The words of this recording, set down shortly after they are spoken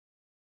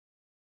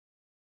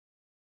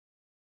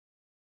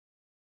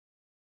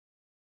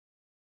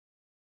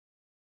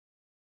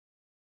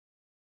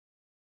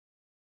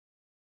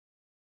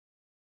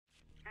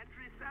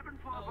Entry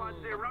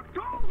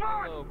 7410,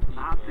 Hello,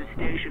 Perhaps this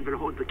station will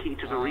hold the key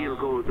to the real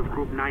goals of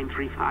Group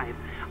 935.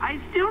 I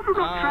still do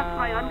not trust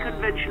my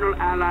unconventional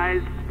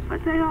allies,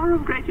 but they are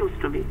of great use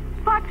to me.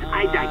 But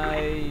I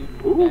digress.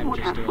 Who would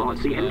have thought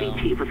the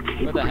MDT was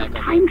capable of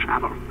time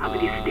travel? How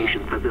many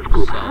stations does this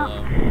group have?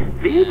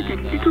 Where did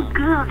that little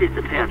girl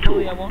disappear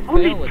to?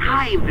 Only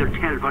time will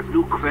tell what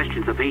new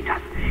questions await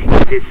us in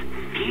this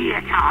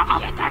theater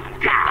of the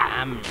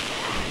damned.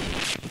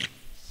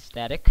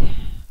 Static.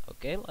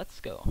 Okay, let's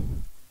go.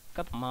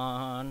 Come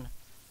on.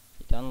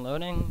 You done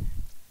loading?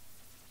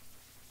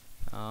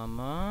 Come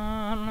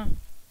on.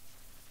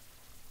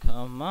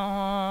 Come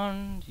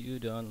on. You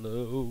done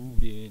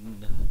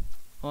loading.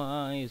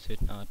 Why is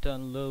it not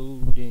done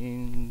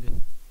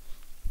loading?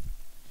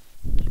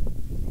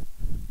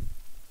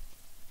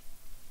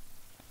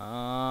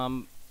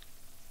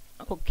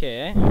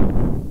 Okay.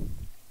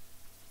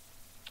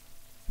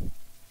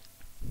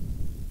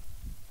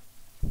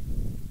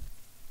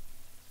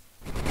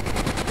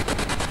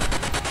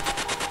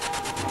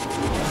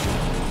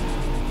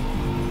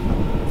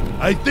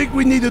 I think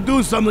we need to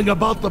do something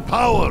about the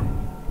power.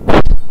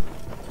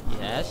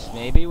 Yes,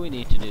 maybe we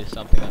need to do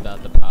something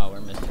about the power,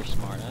 Mr.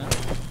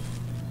 Smartass.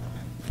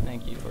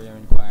 Thank you for your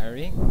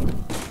inquiry.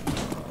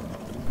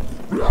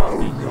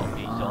 Zombie,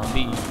 zombie,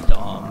 zombie,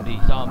 zombie,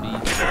 zombie, zombie.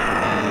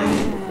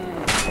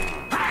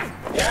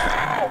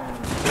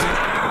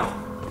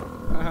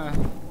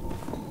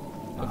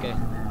 Okay,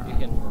 you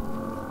can.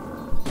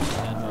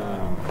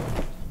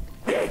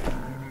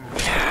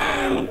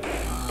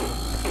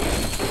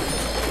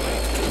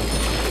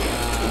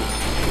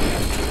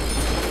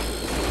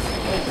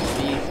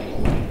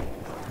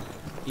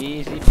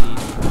 Easy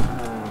peasy.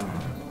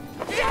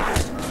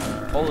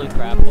 Holy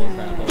crap, holy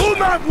crap, holy crap. Do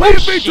not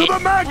leave me to the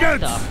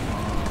maggots!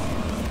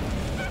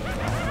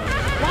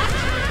 What?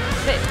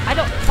 Wait, I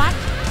don't... What?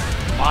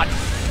 What?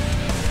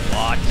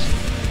 What?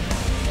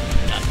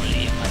 I don't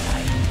believe my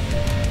life.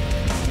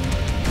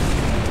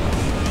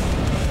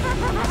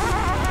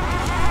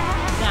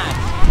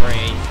 That's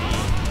crazy.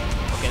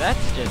 Okay,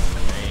 that's just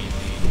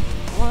crazy.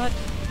 What?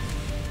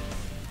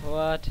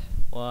 What?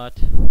 What?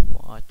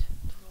 What?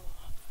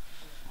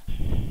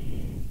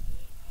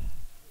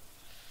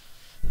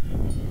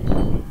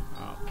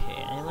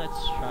 Okay,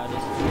 let's try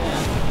this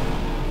again.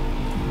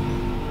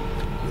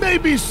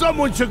 Maybe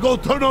someone should go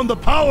turn on the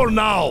power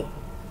now!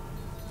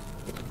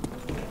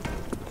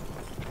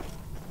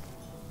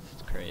 This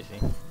is crazy.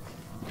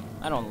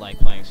 I don't like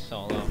playing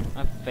solo.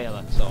 I fail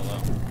at solo.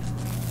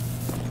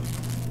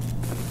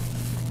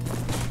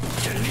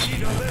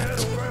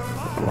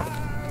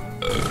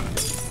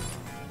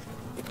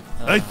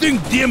 I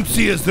think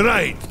Dempsey is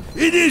right.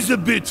 It is a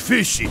bit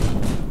fishy.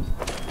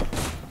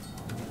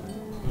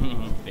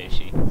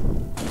 Fishy.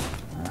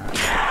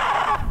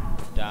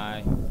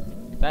 Die.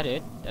 Is that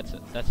it?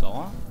 That's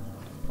all?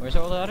 Where's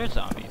all the other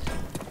zombies?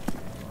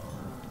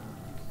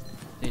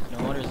 There's no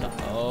other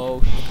zombies.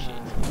 Oh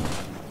shit.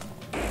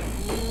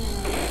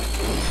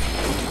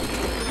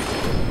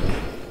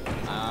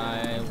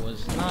 I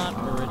was not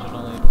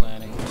originally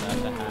planning for that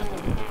to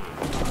happen.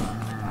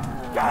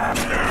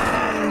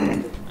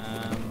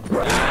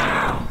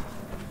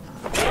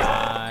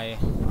 Die.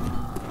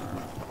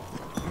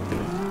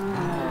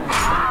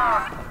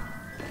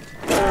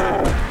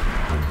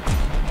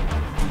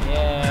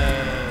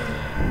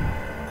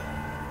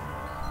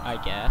 I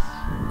guess.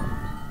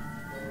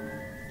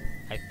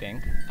 I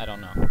think. I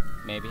don't know.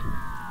 Maybe.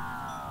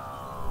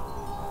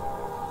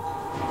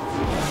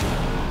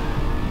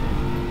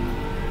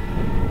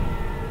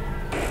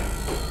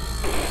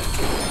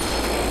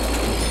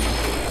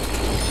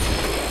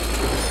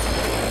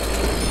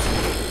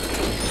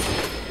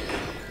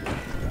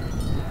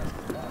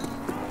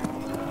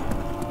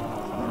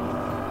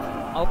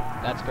 Oh,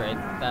 that's great.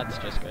 That's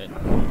just great.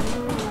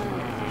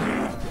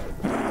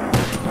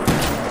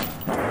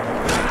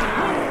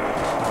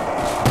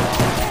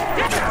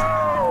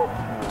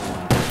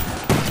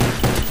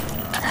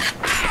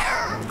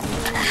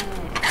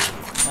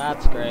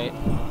 That's great.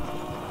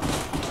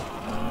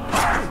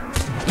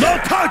 No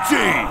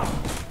touching!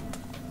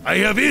 I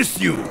have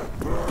issue!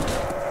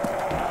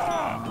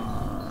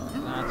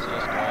 That's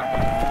just great.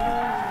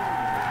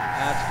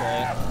 That's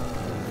great.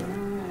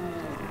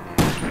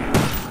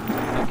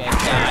 Okay,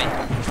 die.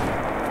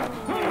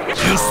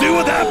 You see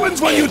what happens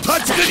when you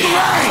touch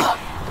Nikolai?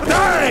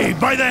 Die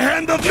by the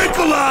hand of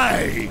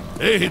Nikolai!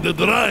 Hey, the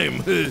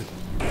rhyme.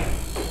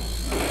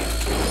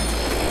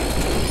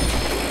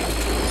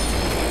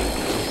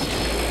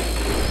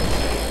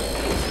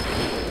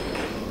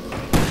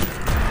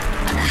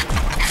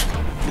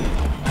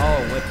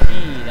 Oh,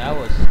 whippy, that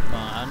was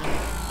fun.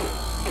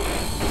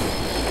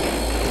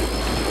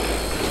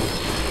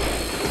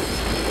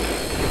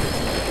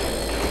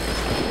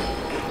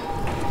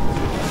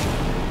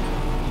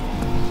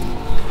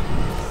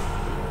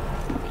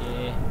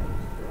 Okay.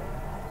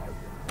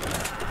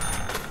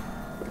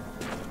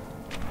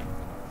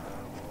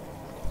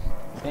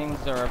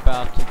 Things are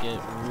about to get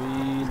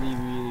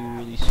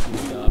really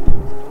screwed up.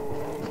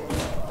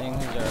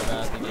 Things are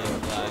about to get,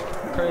 like,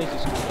 crazy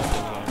screwed up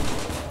in here.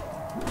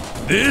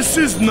 This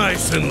is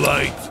nice and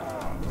light.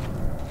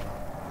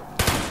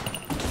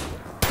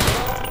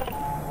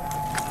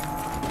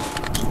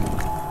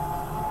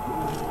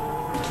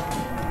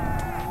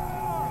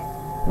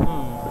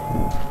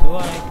 Do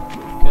I?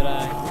 Could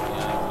I?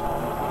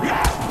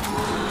 Yeah.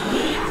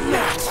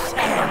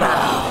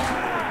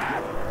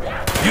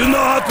 You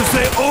know how to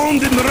say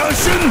owned in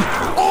Russian?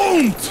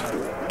 Owned!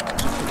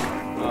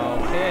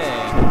 Okay.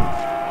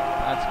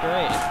 That's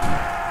great.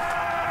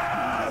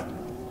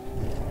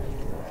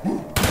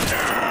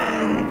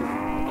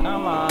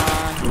 Come on.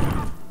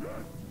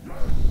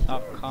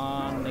 Suck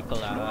on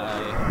Nikolai.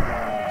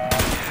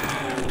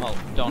 Oh,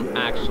 don't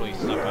actually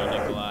suck on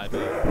Nikolai,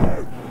 but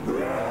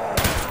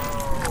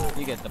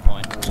you get the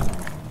point.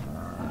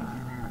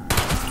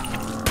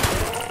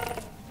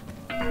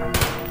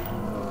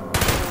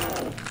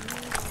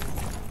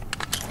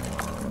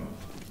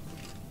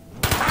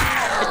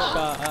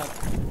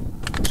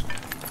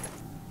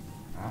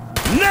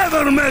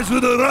 Never mess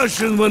with a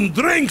Russian when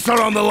drinks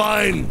are on the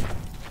line!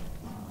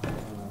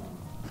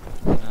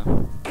 No.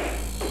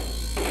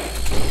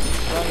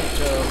 Funny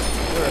joke.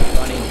 You're a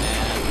funny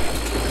man.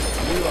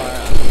 You are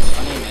a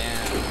funny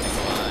man,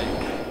 Nikolai.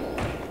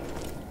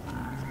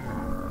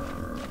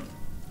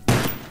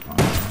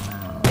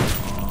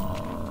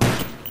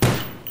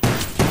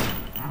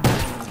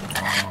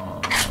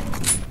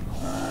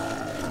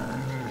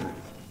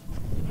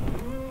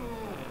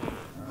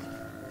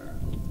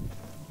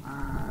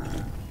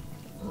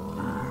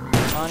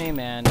 Funny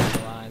man,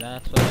 Nikolai,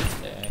 that's what I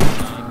say.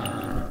 Funny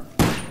man.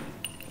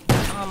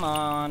 Come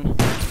on.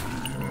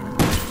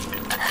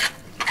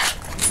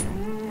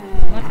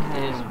 What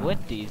is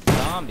with these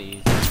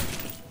zombies?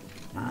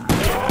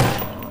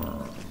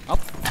 Oh.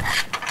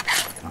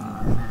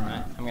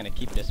 Alright, I'm gonna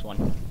keep this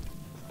one.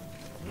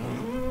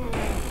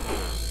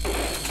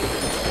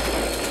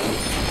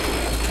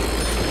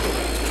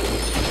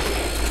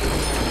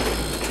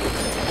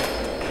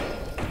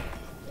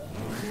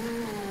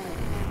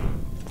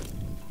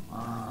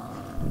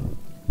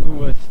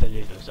 What's the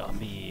little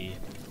zombie?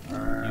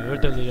 You're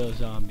the little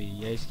zombie.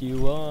 Yes,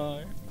 you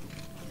are.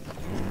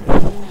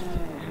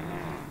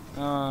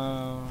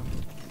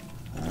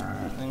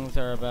 Things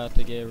are about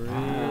to get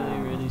really,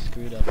 really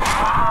screwed up.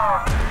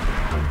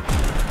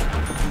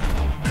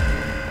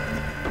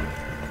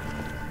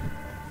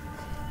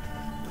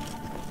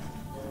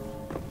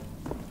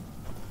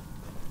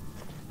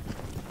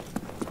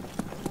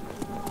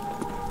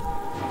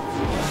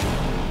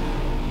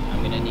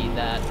 I'm gonna need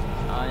that.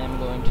 I am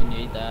going to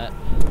need that.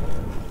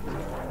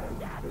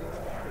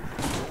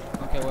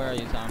 Okay, where are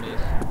you, zombies?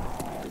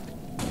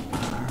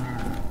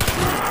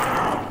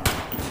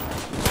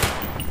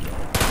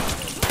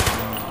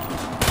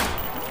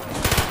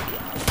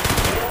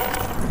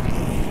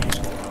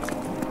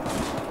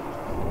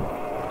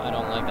 I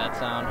don't like that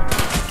sound.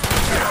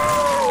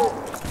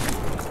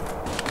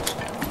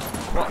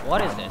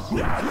 What is this?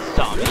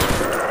 Zombie?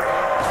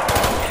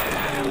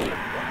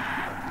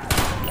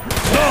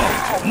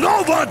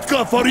 No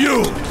vodka for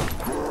you!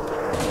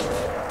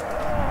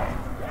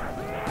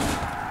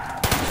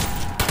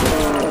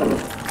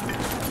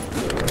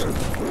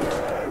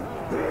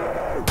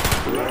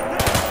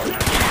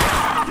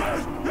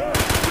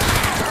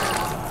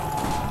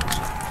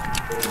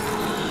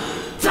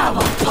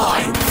 Double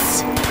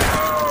points!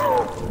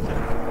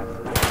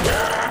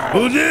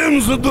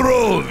 Будем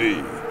здорові!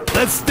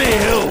 Let's stay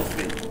healthy!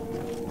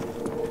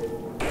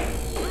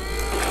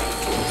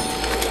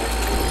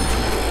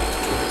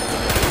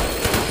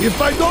 If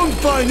I don't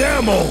find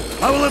ammo,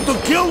 I will have to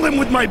kill them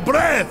with my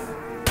breath!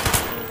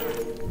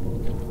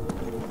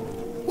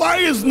 Why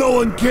is no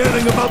one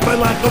caring about my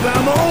lack of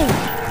ammo?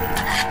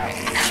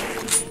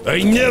 I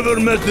never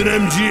met an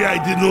MG I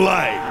didn't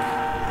like.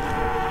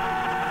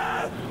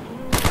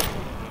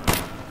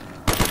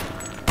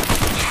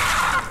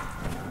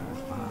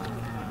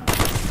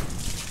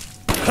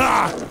 Ha!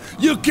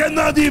 You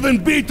cannot even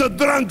beat a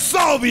drunk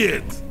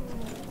Soviet!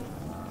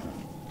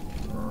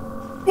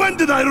 When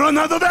did I run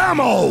out of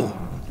ammo?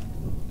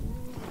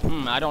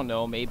 I don't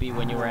know, maybe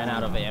when you ran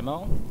out of ammo?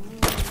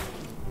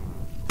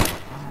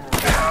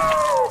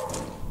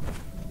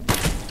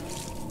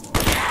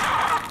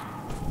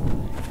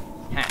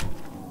 Heh.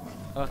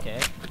 Okay.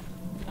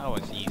 That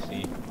was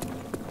easy.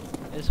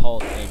 This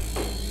whole thing's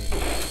easy.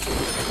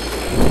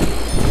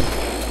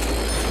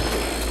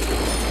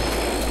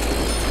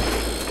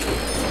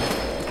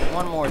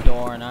 One more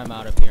door and I'm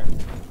out of here.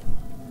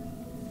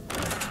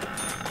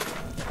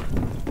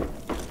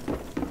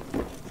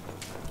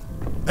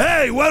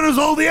 Hey, where is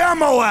all the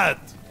ammo at?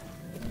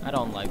 I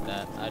don't like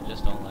that. I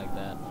just don't like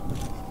that.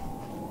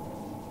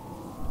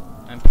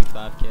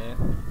 MP5K.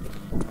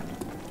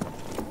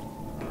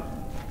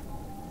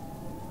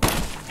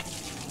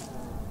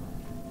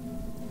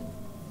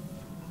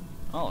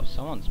 Oh,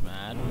 someone's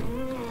mad.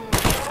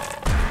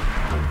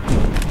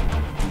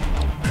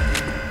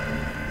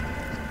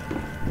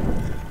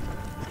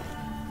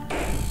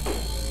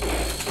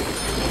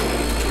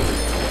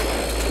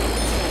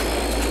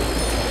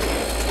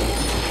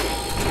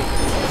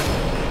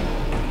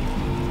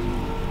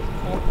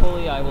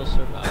 Hopefully I will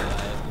survive.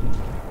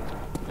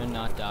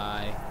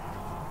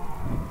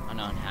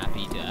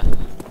 unhappy death.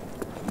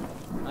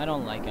 I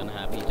don't like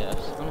unhappy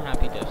deaths.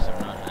 Unhappy deaths are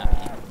not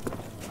happy.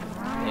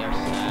 They are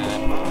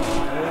sad.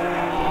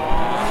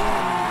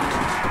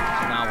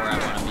 It's not where I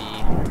want to be.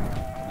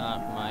 Not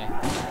my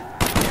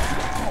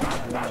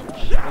one of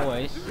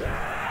choice.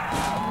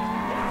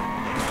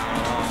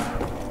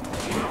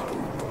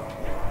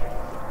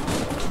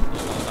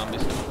 There's no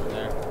zombies over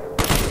there.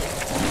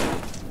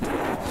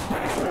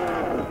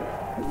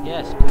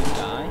 Yes, please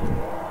die.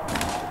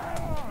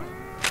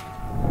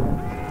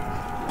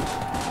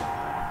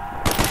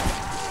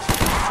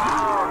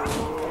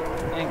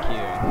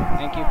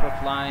 Thank you for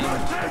flying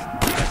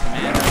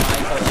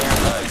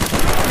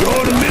CmdrMikeOfficial.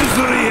 Your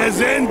misery has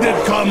ended,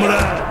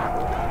 comrade!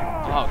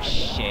 Oh,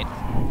 shit.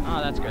 Oh,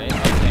 that's great.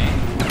 Okay.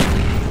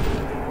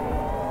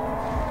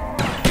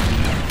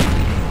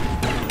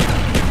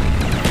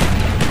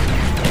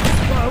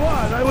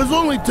 What? I was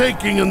only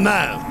taking a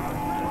nap.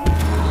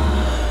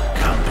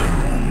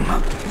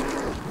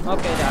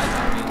 Okay, die,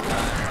 zombies.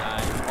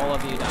 Die. All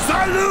of you die.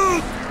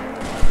 Salute!